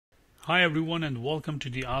Hi everyone and welcome to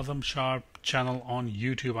the Azam Sharp channel on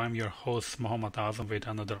YouTube. I'm your host Mohammad Azam with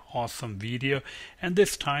another awesome video, and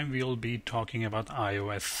this time we'll be talking about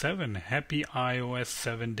iOS 7. Happy iOS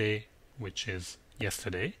 7 day, which is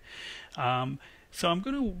yesterday. What I'm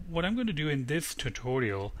going to do in this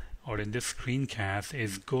tutorial or in this screencast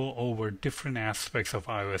is go over different aspects of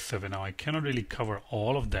iOS 7. Now I cannot really cover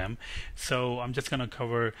all of them, so I'm just going to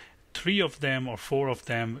cover 3 of them or 4 of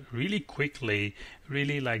them really quickly,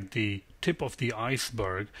 really like the tip of the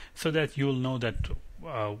iceberg, so that you'll know that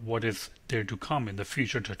what is there to come in the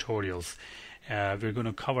future tutorials. We're going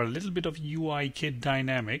to cover a little bit of UIKit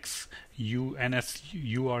Dynamics, NSURLSession,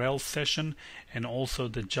 and also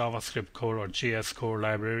the JavaScriptCore or JS Core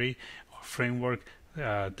library or framework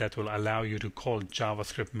that will allow you to call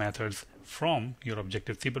JavaScript methods from your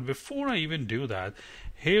Objective-C. But before I even do that,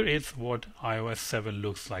 here is what iOS 7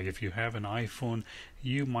 looks like. If you have an iPhone,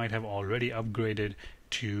 you might have already upgraded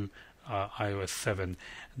to iOS 7.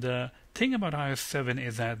 The thing about iOS 7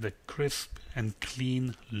 is that the crisp and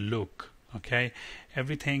clean look. Okay,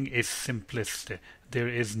 everything is simplistic. There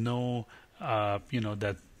is no,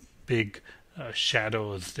 that big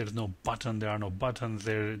shadows. There's no button. There are no buttons.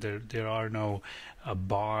 There are no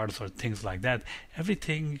bars or things like that.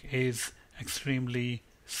 Everything is extremely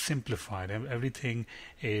simplified. Everything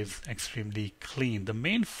is extremely clean. The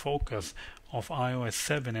main focus of iOS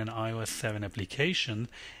 7 and iOS 7 application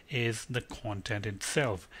is the content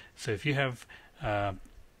itself. So if you have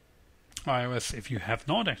if you have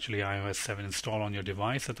not actually iOS 7 installed on your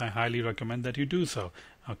device, that I highly recommend that you do so.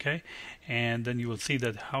 Okay, and then you will see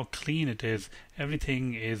that how clean it is.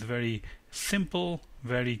 Everything is very simple,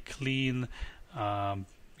 very clean.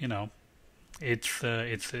 It's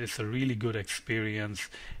a really good experience,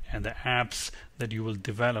 and the apps that you will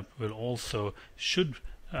develop will also should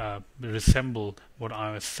resemble what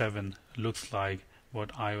iOS 7 looks like,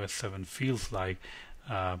 what iOS 7 feels like,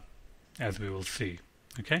 as we will see.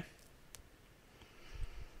 Okay.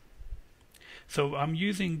 So I'm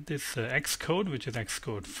using this Xcode, which is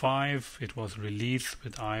Xcode 5. It was released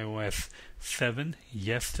with iOS 7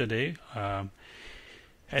 yesterday, and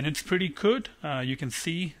it's pretty good. You can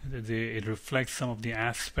see that it reflects some of the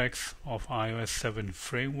aspects of iOS 7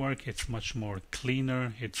 framework. It's much more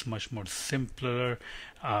cleaner. It's much more simpler.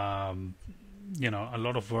 A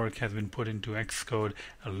lot of work has been put into Xcode.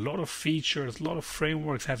 A lot of features, a lot of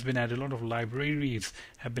frameworks has been added. A lot of libraries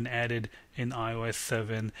have been added in iOS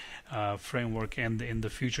 7 framework, and in the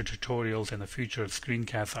future tutorials and the future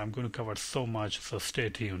screencasts I'm going to cover so much, so stay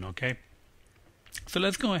tuned. Okay, so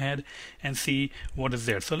let's go ahead and see what is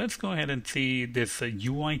there. So let's go ahead and see this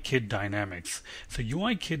UIKit Dynamics. So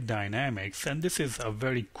UIKit Dynamics, and this is a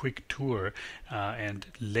very quick tour, and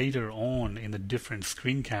later on in the different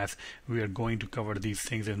screencasts we are going to cover these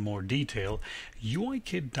things in more detail.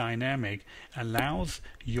 UIKit Dynamic allows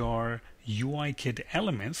your UIKit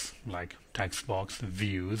elements like text box,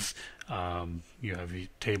 views, you have a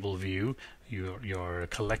table view, your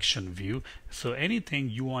collection view. So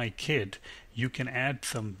anything UIKit, you can add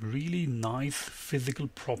some really nice physical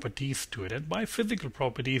properties to it. And by physical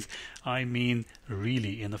properties, I mean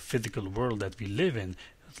really in a physical world that we live in.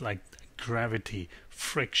 It's like gravity,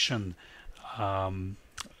 friction, and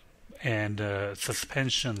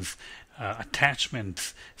suspensions,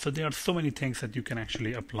 attachments. So there are so many things that you can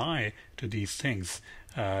actually apply to these things,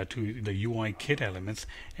 to the UIKit elements,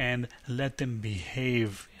 and let them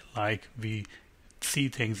behave like we see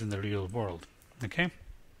things in the real world. Okay,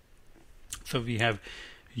 so we have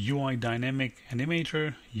UI Dynamic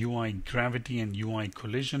Animator, UI Gravity, and UI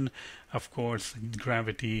Collision. Of course,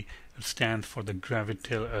 gravity stands for the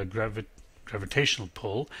gravitational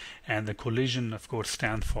pull, and the collision of course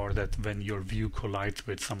stands for that when your view collides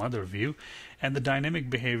with some other view, and the dynamic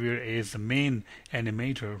behavior is the main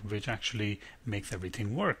animator which actually makes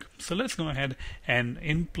everything work. So let's go ahead and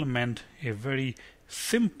implement a very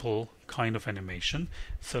simple kind of animation.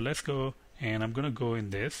 So let's go, and I'm going to go in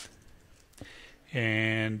this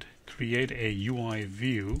and create a UI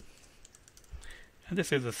view. And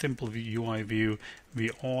this is a simple UI view. We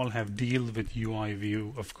all have dealt with UI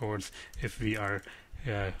view, of course, if we are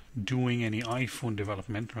doing any iPhone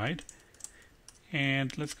development, right?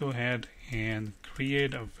 And let's go ahead and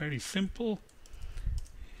create a very simple.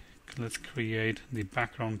 Let's create the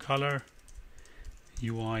background color,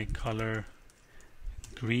 UI color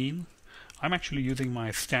green. I'm actually using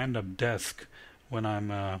my stand-up desk when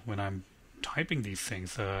I'm typing these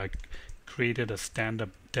things. I created a stand-up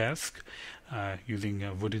desk using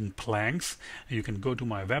wooden planks. You can go to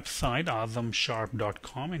my website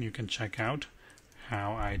azamsharp.com and you can check out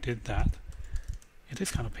how I did that. It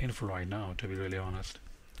is kind of painful right now, to be really honest.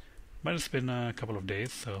 but it's been a couple of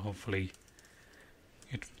days, so hopefully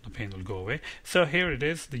the pain will go away. So here it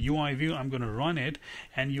is, the UI view. I'm going to run it,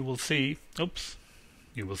 and you will see, oops,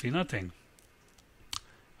 you will see nothing.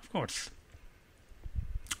 Of course,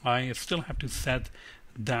 I still have to set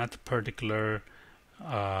that particular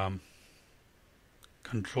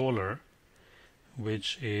controller,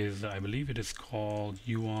 which is, I believe it is called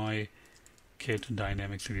UIKit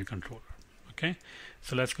Dynamics View Controller. Okay,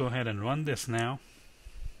 so let's go ahead and run this now.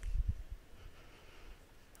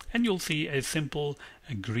 And you'll see a simple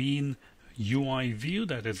green UI view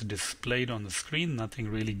that is displayed on the screen, nothing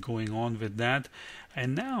really going on with that.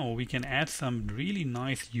 And now we can add some really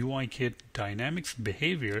nice UIKit Dynamics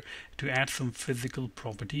behavior to add some physical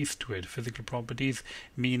properties to it. Physical properties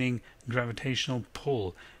meaning gravitational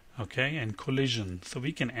pull, okay, and collision. So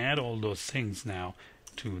we can add all those things now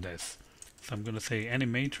to this. So I'm going to say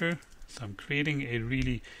animator. So I'm creating a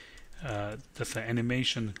really that's an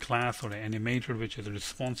animation class or an animator which is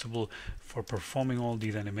responsible for performing all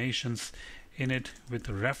these animations in it with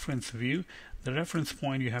the reference view. The reference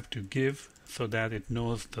point you have to give so that it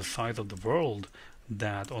knows the size of the world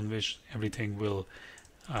that on which everything will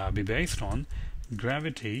be based on.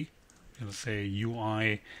 Gravity, say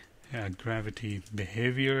UI gravity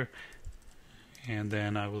behavior, and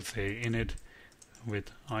then I will say init with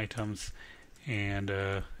items,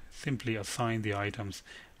 and simply assign the items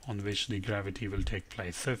on which the gravity will take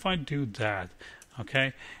place. So if I do that,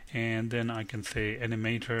 okay, and then I can say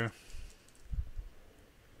animator.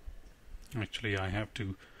 Actually, I have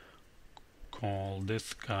to call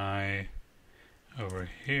this guy over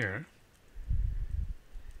here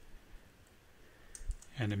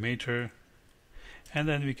animator, and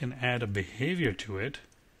then we can add a behavior to it,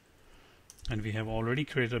 and we have already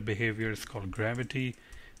created a behavior. It's called gravity.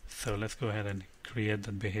 So let's go ahead and create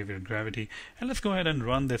that behavior gravity, and let's go ahead and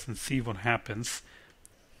run this and see what happens.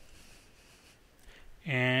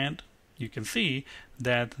 And you can see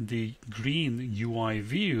that the green UI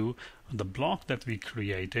view, the block that we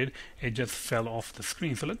created, it just fell off the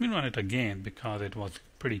screen. So let me run it again because it was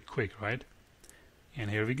pretty quick, right? And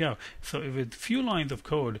here we go. So with few lines of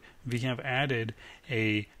code, we have added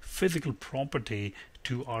a physical property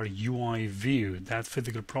to our UI view. That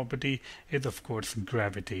physical property is of course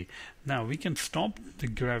gravity. Now we can stop the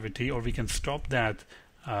gravity, or we can stop that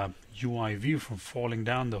UI view from falling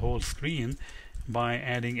down the whole screen by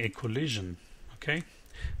adding a collision. Okay,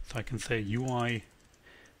 so I can say UI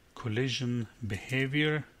collision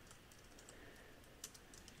behavior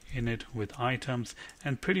init with items,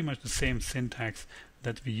 and pretty much the same syntax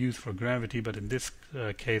that we use for gravity, but in this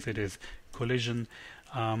case it is collision.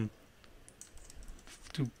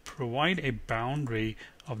 To provide a boundary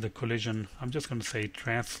of the collision, I'm just going to say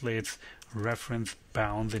translates reference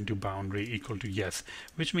bounds into boundary equal to yes,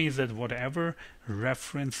 which means that whatever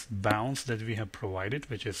reference bounds that we have provided,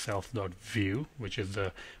 which is self.view, which is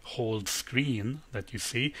the whole screen that you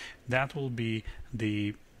see, that will be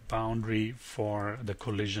the boundary for the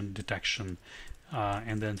collision detection.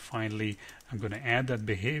 And then finally, I'm going to add that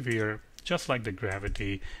behavior just like the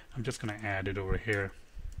gravity. I'm just going to add it over here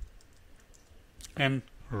and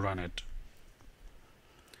run it.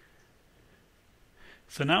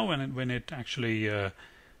 So now when it actually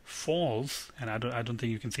falls, and I don't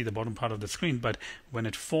think you can see the bottom part of the screen, but when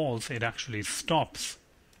it falls, it actually stops.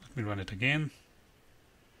 Let me run it again.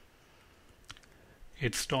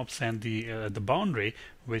 It stops, and the boundary,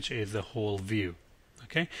 which is the whole view.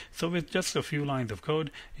 Okay, so with just a few lines of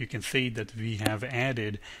code, you can see that we have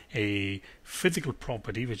added a physical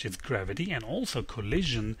property, which is gravity, and also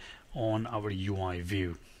collision on our UI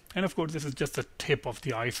view. And of course, this is just the tip of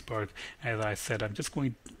the iceberg. As I said, I'm just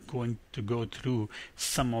going to go through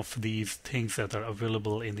some of these things that are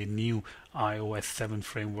available in the new iOS 7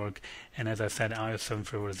 framework. And as I said, iOS 7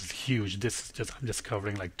 framework is huge. I'm just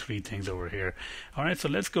covering like 3 things over here. All right, so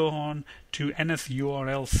let's go on to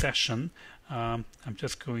NSURLSession. I'm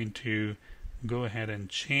just going to go ahead and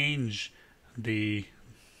change the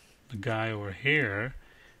guy over here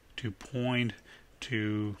to point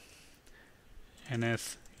to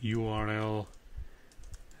NSURL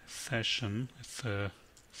session. It's a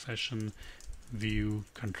session view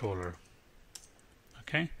controller.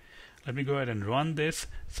 Okay, let me go ahead and run this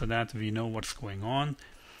so that we know what's going on.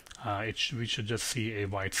 We should just see a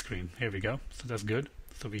white screen. Here we go. So that's good.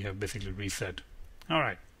 So we have basically reset. All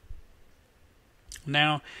right.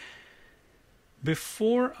 Now,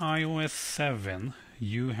 before iOS 7,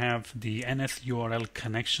 you have the NSURL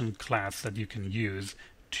Connection class that you can use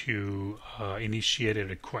to initiate a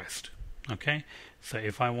request. Okay, so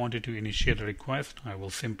if I wanted to initiate a request, I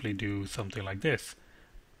will simply do something like this,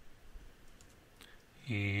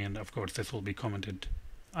 and of course this will be commented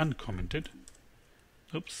uncommented.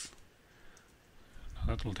 Oops.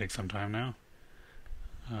 That will take some time now.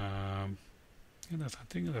 Yeah, I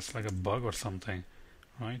think that's like a bug or something,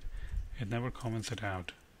 right? It never comments it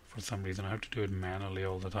out for some reason. I have to do it manually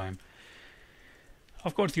all the time.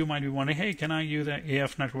 Of course, you might be wondering, hey, can I use the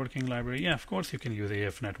AF networking library? Yeah, of course you can use the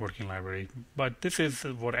AF networking library. But this is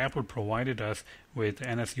what Apple provided us with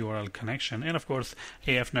NSURL connection. And of course,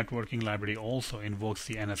 AF networking library also invokes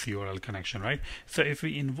the NSURL connection, right? So if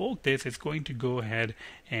we invoke this, it's going to go ahead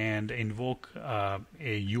and invoke a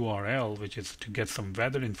URL, which is to get some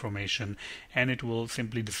weather information, and it will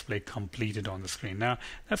simply display completed on the screen. Now,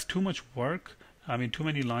 that's too much work. I mean, too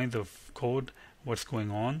many lines of code, what's going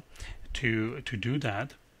on to do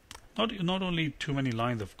that. Not only too many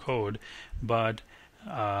lines of code, but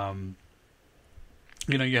you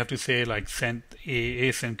know, you have to say like send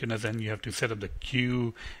asynchronous, and you have to set up the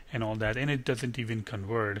queue and all that, and it doesn't even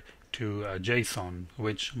convert to JSON,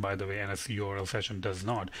 which by the way NSURLSession does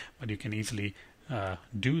not, but you can easily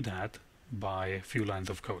do that by a few lines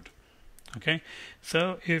of code. Okay,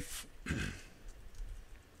 so if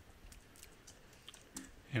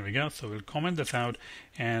here we go, so we'll comment this out,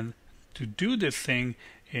 and to do this thing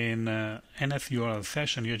in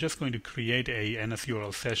NSURLSession, you're just going to create a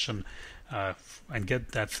NSURLSession and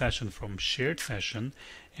get that session from shared session,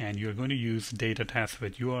 and you're going to use data task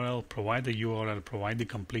with URL, provide the URL, provide the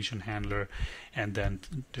completion handler, and then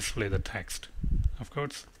display the text. Of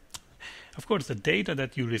course, the data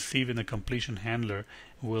that you receive in the completion handler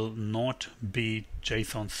will not be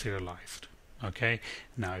JSON serialized. Okay,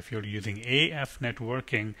 now if you're using AF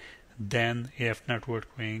networking, then AF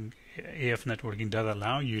networking does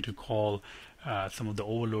allow you to call some of the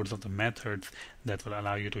overloads of the methods that will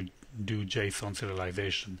allow you to do JSON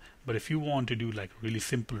serialization. But if you want to do like really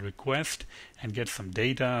simple request and get some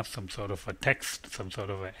data, some sort of a text, some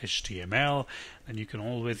sort of a HTML, then you can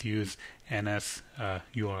always use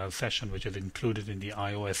NSURLSession, which is included in the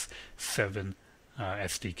iOS 7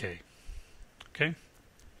 SDK. Okay.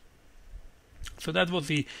 So that was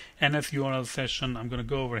the NSURLSession. I'm going to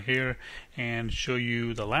go over here and show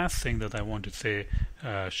you the last thing that I want to say.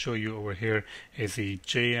 Show you over here is the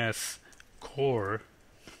JS Core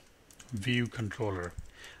View Controller.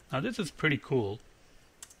 Now this is pretty cool.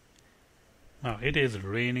 Now it is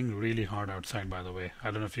raining really hard outside, by the way.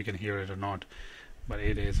 I don't know if you can hear it or not, but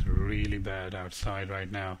it is really bad outside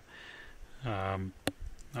right now.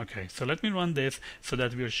 Okay, so let me run this so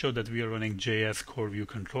that we'll show that we are running JS Core View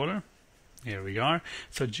Controller. Here we are.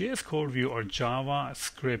 So JS Core View or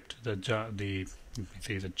JavaScript, the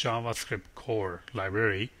JavaScript Core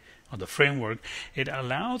library or the framework, it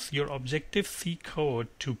allows your Objective-C code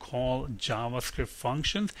to call JavaScript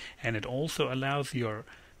functions, and it also allows your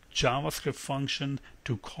JavaScript function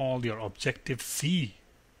to call your Objective-C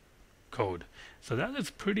code. So that is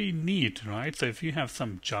pretty neat, right? So if you have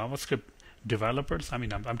some JavaScript developers, I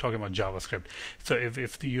mean, I'm talking about JavaScript. So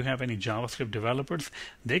if you have any JavaScript developers,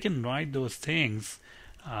 they can write those things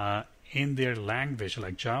in their language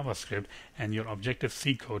like JavaScript, and your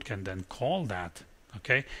Objective-C code can then call that.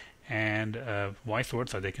 Okay, and vice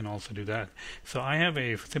versa, they can also do that. So I have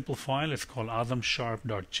a simple file. It's called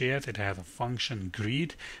azamsharp.js. It has a function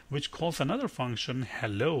greet, which calls another function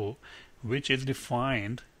hello, which is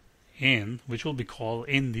defined in, which will be called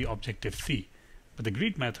in the Objective-C. But the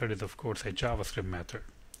greet method is of course a JavaScript method.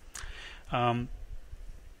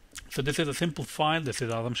 So this is a simple file. This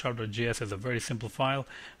is azamsharp.js. Is a very simple file.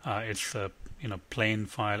 It's a plain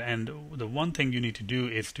file. And the one thing you need to do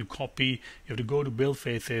is to copy. You have to go to build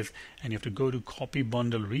phases, and you have to go to copy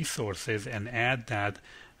bundle resources and add that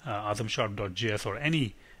azamsharp.js or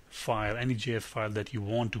any file, any JS file that you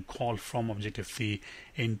want to call from Objective-C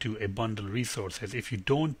into a bundle resources. If you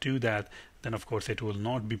don't do that, then of course it will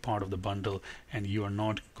not be part of the bundle, and you are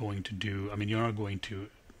not going to do, I mean, you're not going to,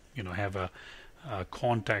 have a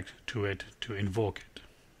contact to it to invoke it.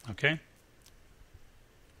 Okay.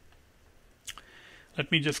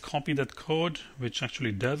 Let me just copy that code, which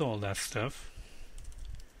actually does all that stuff.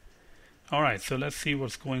 All right, so let's see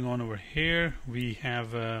what's going on over here. We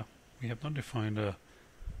have not defined a.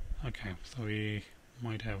 Okay, so we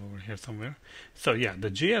might have over here somewhere. So yeah,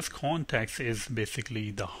 the JS context is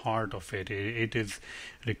basically the heart of it. It is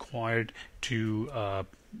required to,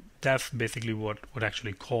 that's basically what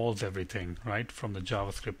actually calls everything, right? From the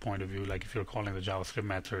JavaScript point of view, like if you're calling the JavaScript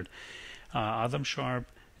method.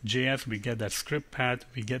 azamsharp.js, we get that script path,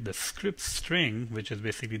 we get the script string, which is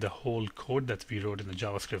basically the whole code that we wrote in the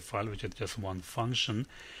JavaScript file, which is just one function.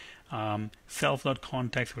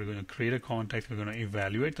 Self.context, we're going to create a context, we're going to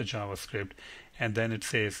evaluate the JavaScript, and then it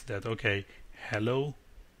says that, okay, hello,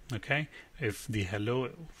 Okay, if the hello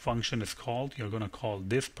function is called, you're going to call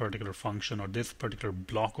this particular function or this particular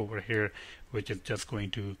block over here, which is just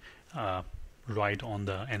going to write on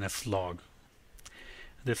the NS log.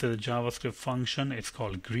 This is a JavaScript function. It's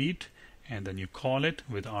called greet, and then you call it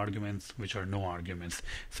with arguments which are no arguments.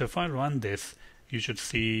 So if I run this, you should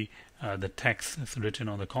see the text is written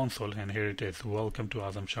on the console, and here it is, welcome to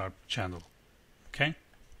Azam Sharp channel. Okay,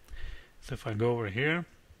 so if I go over here,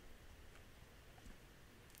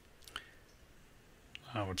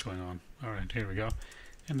 what's going on? All right, here we go,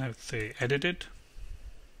 and I would say edit it.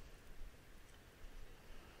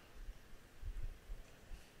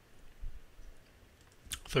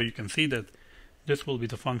 So you can see that this will be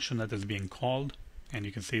the function that is being called, and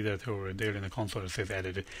you can see that over there in the console it says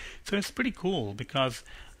edited. So it's pretty cool because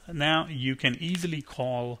now you can easily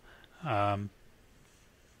call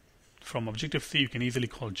from Objective-C, you can easily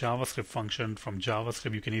call JavaScript function. From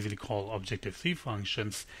JavaScript, you can easily call Objective-C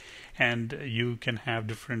functions, and you can have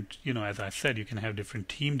different, as I said, you can have different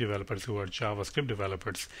team developers who are JavaScript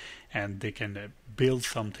developers, and they can build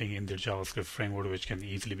something in their JavaScript framework which can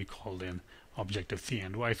easily be called in Objective-C,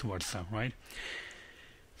 and vice versa, right?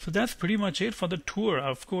 So that's pretty much it for the tour.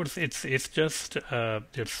 Of course, it's just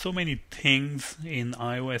there's so many things in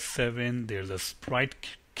iOS 7. There's a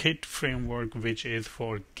SpriteKit framework which is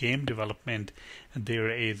for game development. There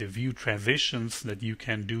is a view transitions that you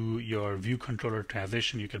can do your view controller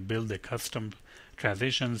transition. You can build the custom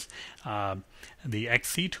transitions. The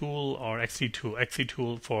XC tool or XC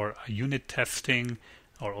tool for unit testing,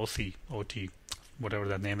 or OT, whatever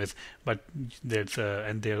that name is. But there's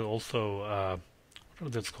and there's also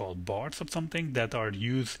that's called bots or something that are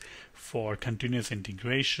used for continuous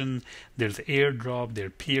integration. There's airdrop,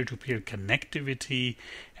 there's peer-to-peer connectivity,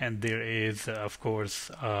 and there is of course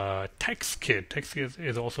TextKit. TextKit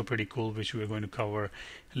is also pretty cool, which we're going to cover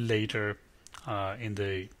later in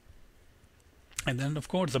the. And then of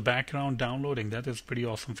course the background downloading, that is pretty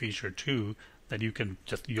awesome feature too, that you can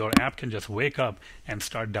just, your app can just wake up and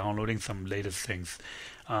start downloading some latest things.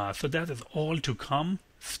 So that is all to come.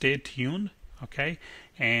 Stay tuned. Okay,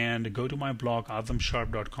 and go to my blog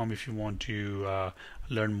azamsharp.com if you want to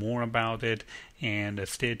learn more about it, and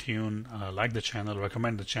stay tuned, like the channel,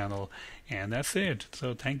 recommend the channel, and that's it.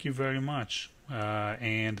 So thank you very much,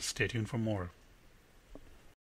 and stay tuned for more.